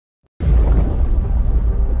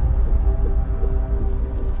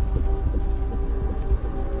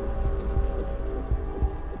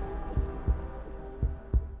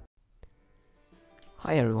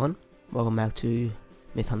Hi everyone, welcome back to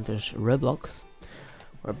Myth Hunters Roblox.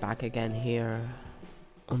 We're back again here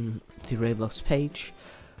on the Roblox page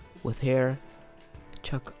with here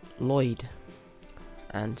Chuck Lloyd,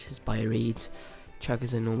 and his bio reads: Chuck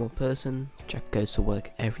is a normal person. Chuck goes to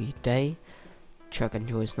work every day. Chuck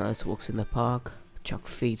enjoys nice walks in the park. Chuck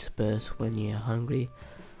feeds birds when you're hungry.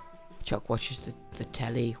 Chuck watches the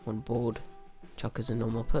telly when bored. Chuck is a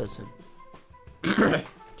normal person.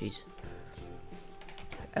 Jeez.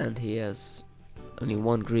 And he has only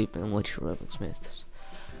one group in which Roblox Myths.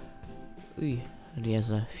 And he has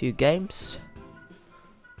a few games,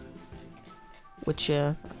 which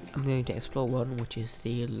I'm going to explore one, which is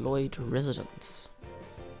the LLoyd Residence.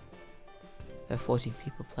 There are 14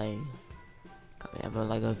 people playing. Can we have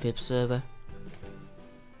a VIP server?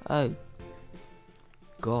 Oh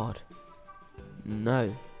God,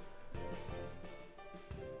 no.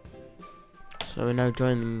 So we're now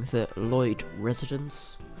joining the LLoyd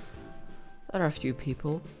Residence. There are a few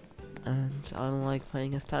people, and I don't like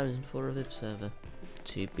paying 1,000 for a VIP server,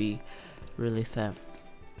 to be really fair.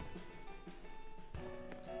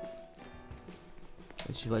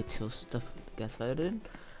 Let's just wait till stuff gets loaded in.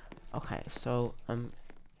 Okay, so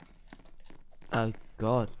oh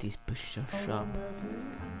God, these bushes are sharp.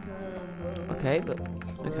 Okay, but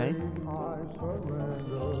okay.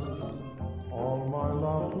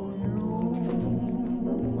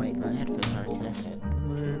 Wait, my headphones aren't connected.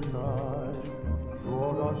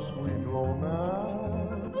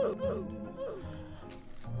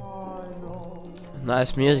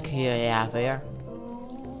 Nice music here, yeah, there.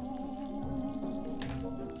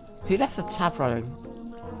 Who left the tap running?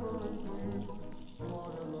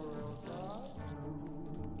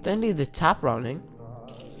 Don't leave the tap running.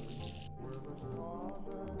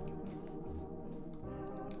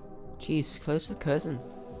 Jeez, close the curtain.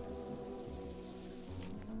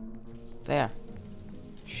 There.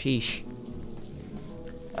 Sheesh.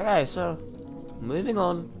 Okay, so moving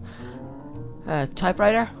on.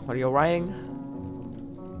 Typewriter, what are you writing?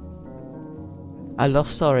 I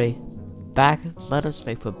love story. Bad manners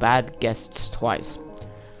make for bad guests twice.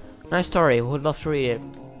 Nice story, would love to read it.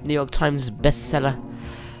 New York Times bestseller.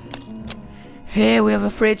 Here we have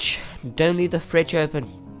a fridge. Don't leave the fridge open.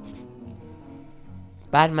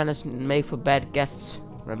 Bad manners make for bad guests.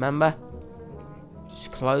 Remember?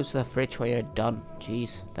 Just close the fridge when you're done.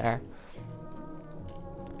 Jeez, there.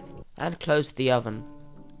 And close the oven.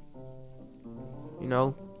 You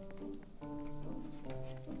know.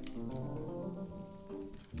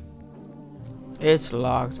 It's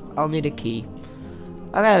locked. I'll need a key.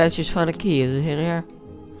 Okay, let's just find a key. Is it in here?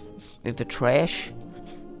 In the trash?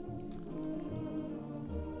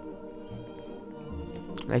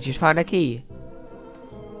 Let's just find a key.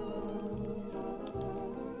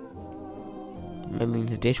 Maybe in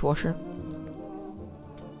the dishwasher?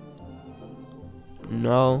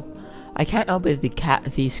 No. I can't open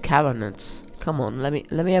these cabinets. Come on, let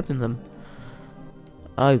me open them.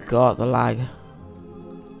 Oh God, the lag.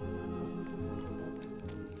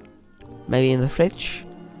 Maybe in the fridge?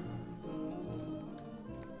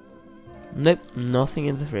 Nope, nothing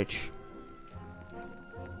in the fridge.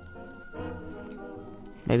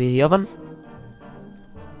 Maybe the oven?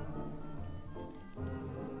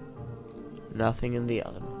 Nothing in the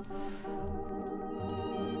oven.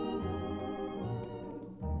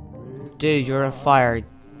 Dude, you're on fire.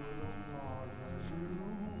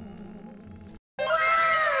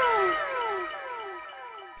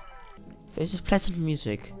 This is pleasant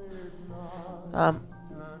music.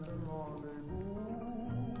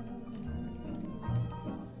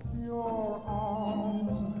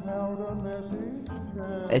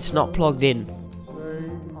 It's not plugged in.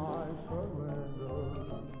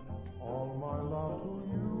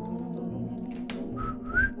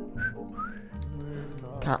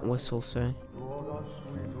 Can't whistle, so.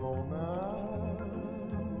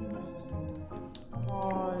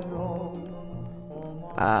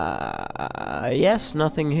 Yes,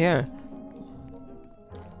 nothing here.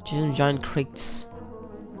 Just some giant crates.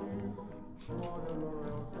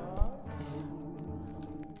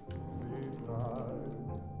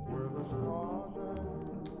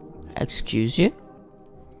 Excuse you?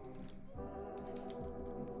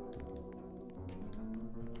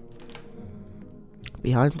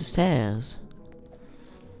 Behind the stairs.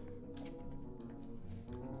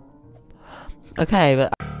 Okay,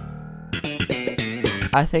 but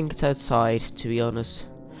I think it's outside, to be honest,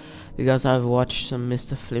 because I've watched some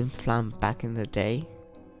Mr. Flim Flam back in the day.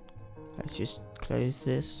 Let's just close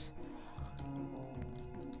this.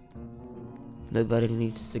 Nobody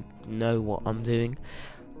needs to know what I'm doing.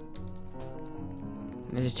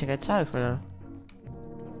 Let's just check outside for now.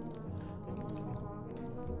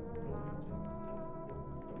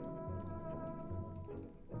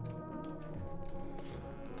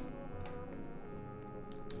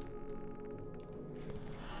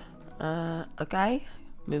 Okay,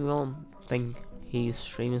 moving on. I think he's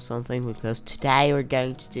streaming something because today we're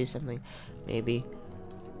going to do something maybe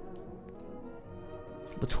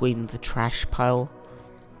between the trash pile.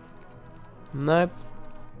 Nope.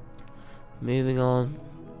 Moving on.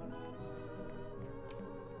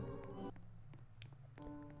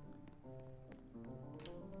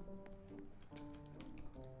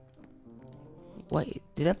 Wait,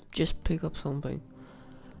 did I just pick up something?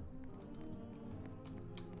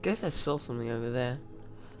 Guess I saw something over there.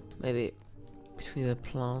 Maybe between the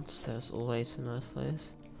plants, there's always a nice place.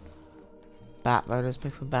 Bad murders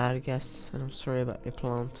make for bad, I guess, and I'm sorry about your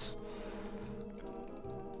plants.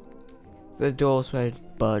 The doors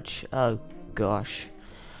won't budge. Oh gosh.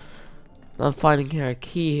 I'm finding here a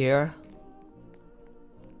key here.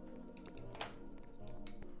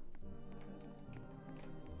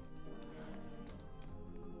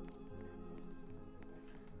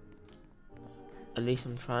 At least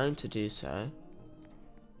I'm trying to do so.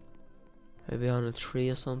 Maybe on a tree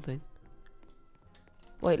or something.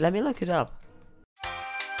 Wait, let me look it up.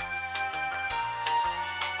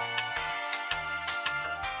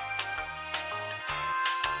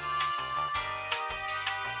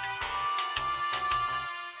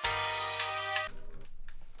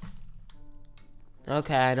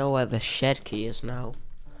 Okay, I know where the shed key is now.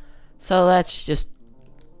 So let's just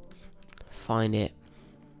find it.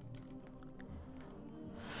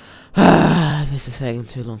 This is taking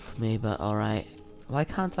too long for me, but alright. Why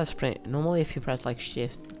can't I sprint? Normally if you press like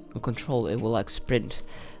shift and control it will like sprint.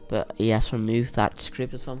 But he has removed that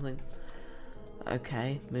script or something.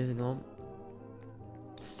 Okay, moving on.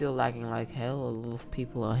 Still lagging like hell, a lot of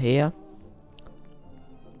people are here.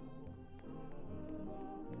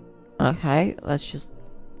 Okay, let's just...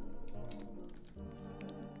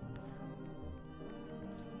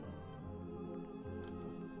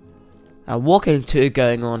 A walking tour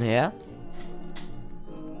going on here.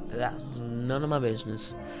 That's none of my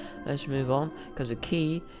business. Let's move on, because the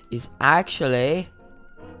key is actually...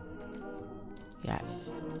 Yeah,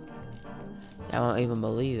 I won't even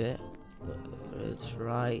believe it, but it's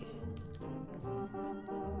right.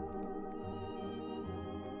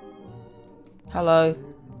 Hello.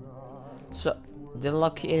 So, didn't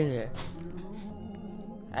lock you in here.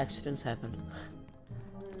 Accidents happen.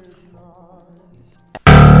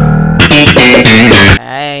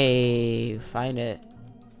 Hey, find it.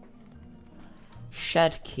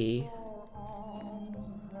 Shed key.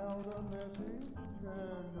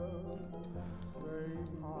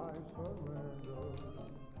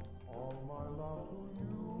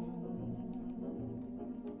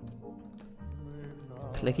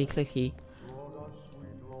 Clicky clicky.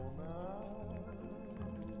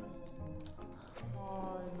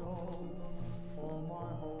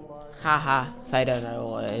 Haha, I don't know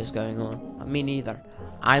what is going on. Me neither.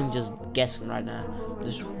 I'm just guessing right now.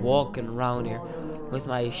 Just walking around here with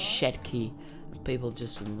my shed key. People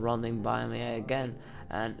just running by me again.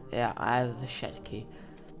 And yeah, I have the shed key.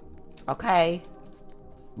 Okay.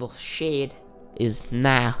 The shed is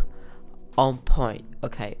now on point.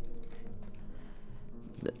 Okay.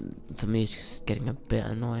 The music's getting a bit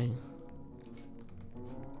annoying.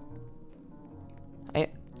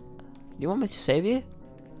 You want me to save you?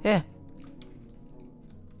 Yeah.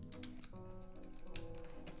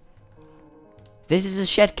 This is a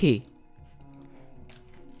shed key.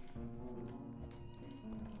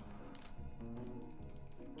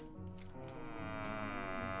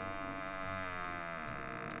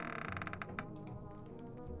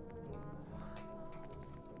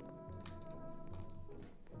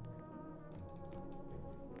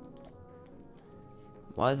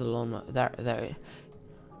 Why is the lawnmower there?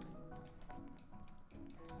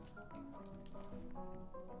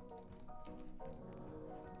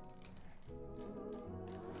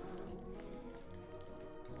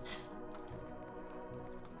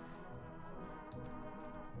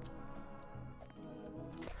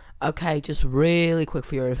 Okay, just really quick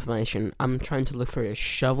for your information. I'm trying to look for a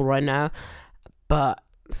shovel right now, but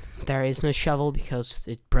there is no shovel because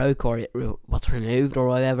it broke or it was removed or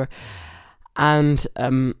whatever. And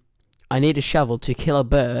I need a shovel to kill a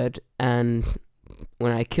bird, and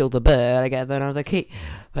when I kill the bird, I get another key.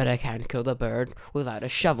 But I can't kill the bird without a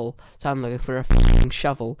shovel, so I'm looking for a f***ing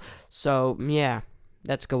shovel. So yeah,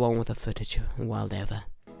 let's go on with the footage. Wild ever.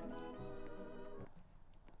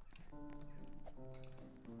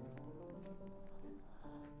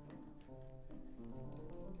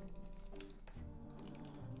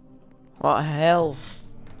 What the hell?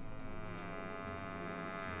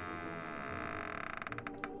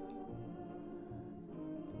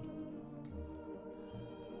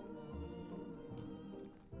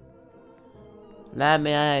 Let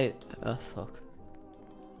me out. Oh fuck.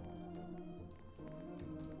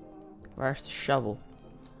 Where's the shovel?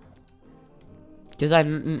 Because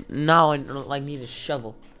now I like need a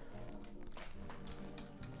shovel.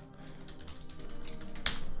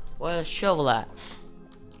 Where's the shovel at?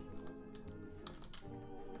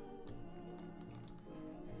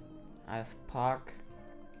 I have park.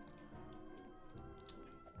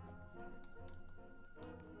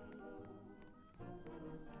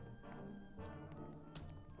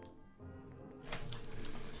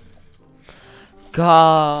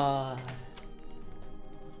 God.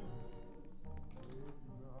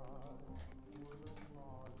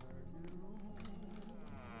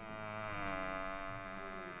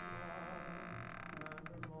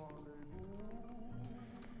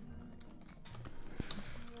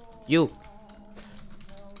 You.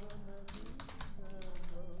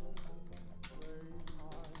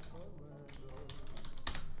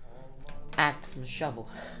 Axe and shovel.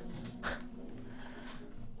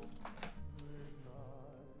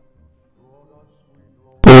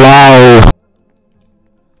 Wow.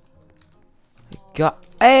 Got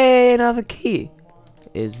another key.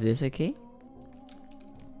 Is this a key?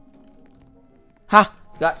 Ha!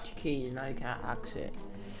 Got your keys, now you can't axe it.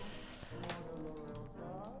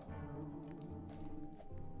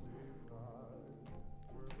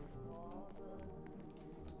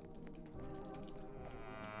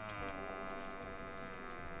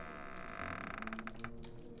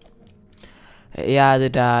 Yeah, da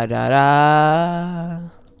da da da.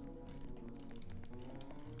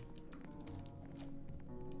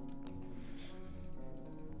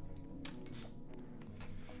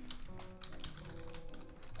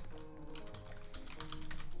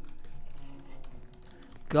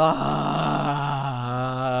 God.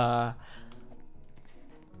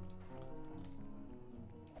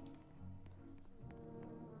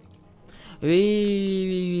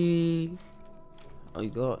 Oh my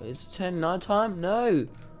god, it's 10 night time? No.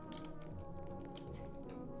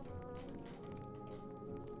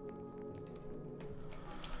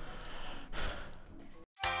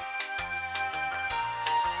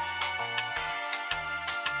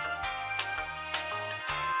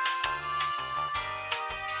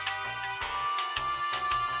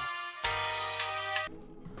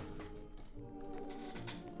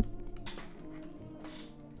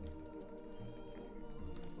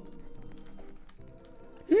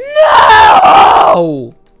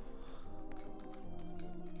 No!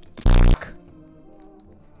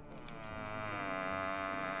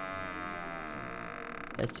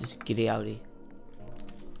 Let's just get out of here.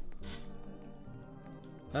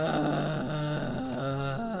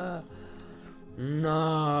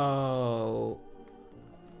 No.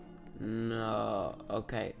 No.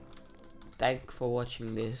 Okay. Thanks for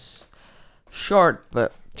watching this short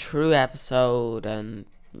but true episode, and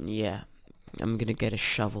yeah, I'm gonna get a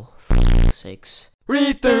shovel for sakes.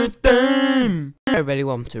 Research time! Everybody,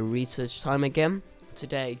 welcome to research time again.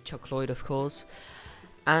 Today, LLoyd, of course,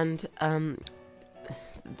 and I'm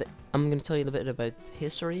gonna tell you a bit about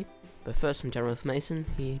history. But first, some general information.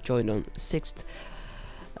 He joined on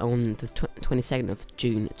the 22nd of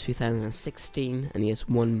June 2016, and he has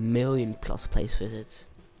 1 million plus place visits.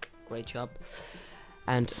 Great job.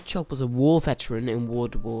 And Chuck was a war veteran in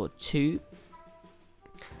World War II,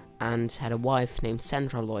 and had a wife named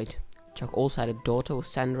Sandra Lloyd. Chuck also had a daughter with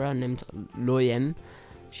Sandra named Loyen.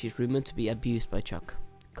 She's rumored to be abused by Chuck.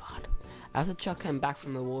 God. After Chuck came back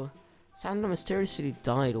from the war, Sandra mysteriously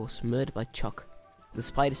died or was murdered by Chuck.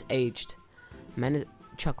 Despite his age,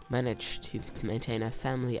 Chuck managed to maintain a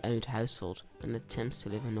family-owned household and attempts to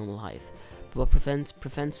live a normal life. But what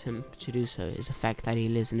prevents him to do so is the fact that he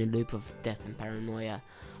lives in a loop of death and paranoia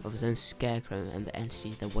of his own scarecrow and the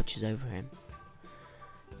entity that watches over him.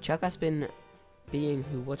 Chuck has been being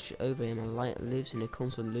who watches over him and lives in a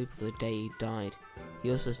constant loop of the day he died.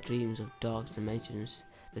 He also has dreams of dark dimensions,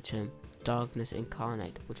 the term darkness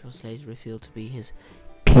incarnate, which was later revealed to be his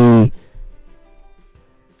key.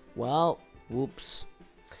 Well, whoops.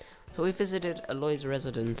 So we visited LLOYD'S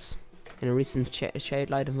residence. In a recent shade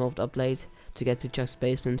light involved update, to get to Chuck's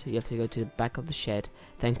basement, you have to go to the back of the shed,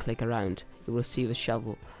 then click around. You will receive a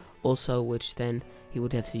shovel, also which then he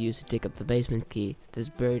would have to use to dig up the basement key that is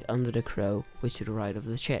buried under the crow, which is to the right of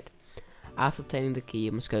the shed. After obtaining the key,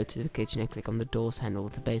 you must go to the kitchen and click on the door's handle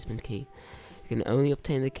with the basement key. You can only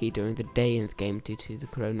obtain the key during the day in the game due to the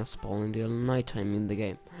crow not spawning during nighttime in the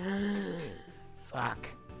game. Fuck.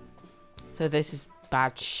 So this is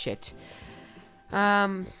bad shit.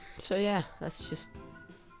 So yeah, let's just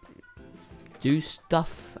do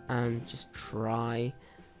stuff and just try,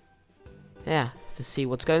 yeah, to see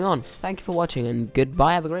what's going on. Thank you for watching, and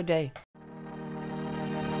goodbye, have a great day.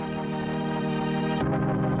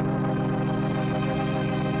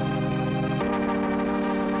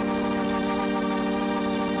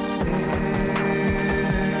 bye.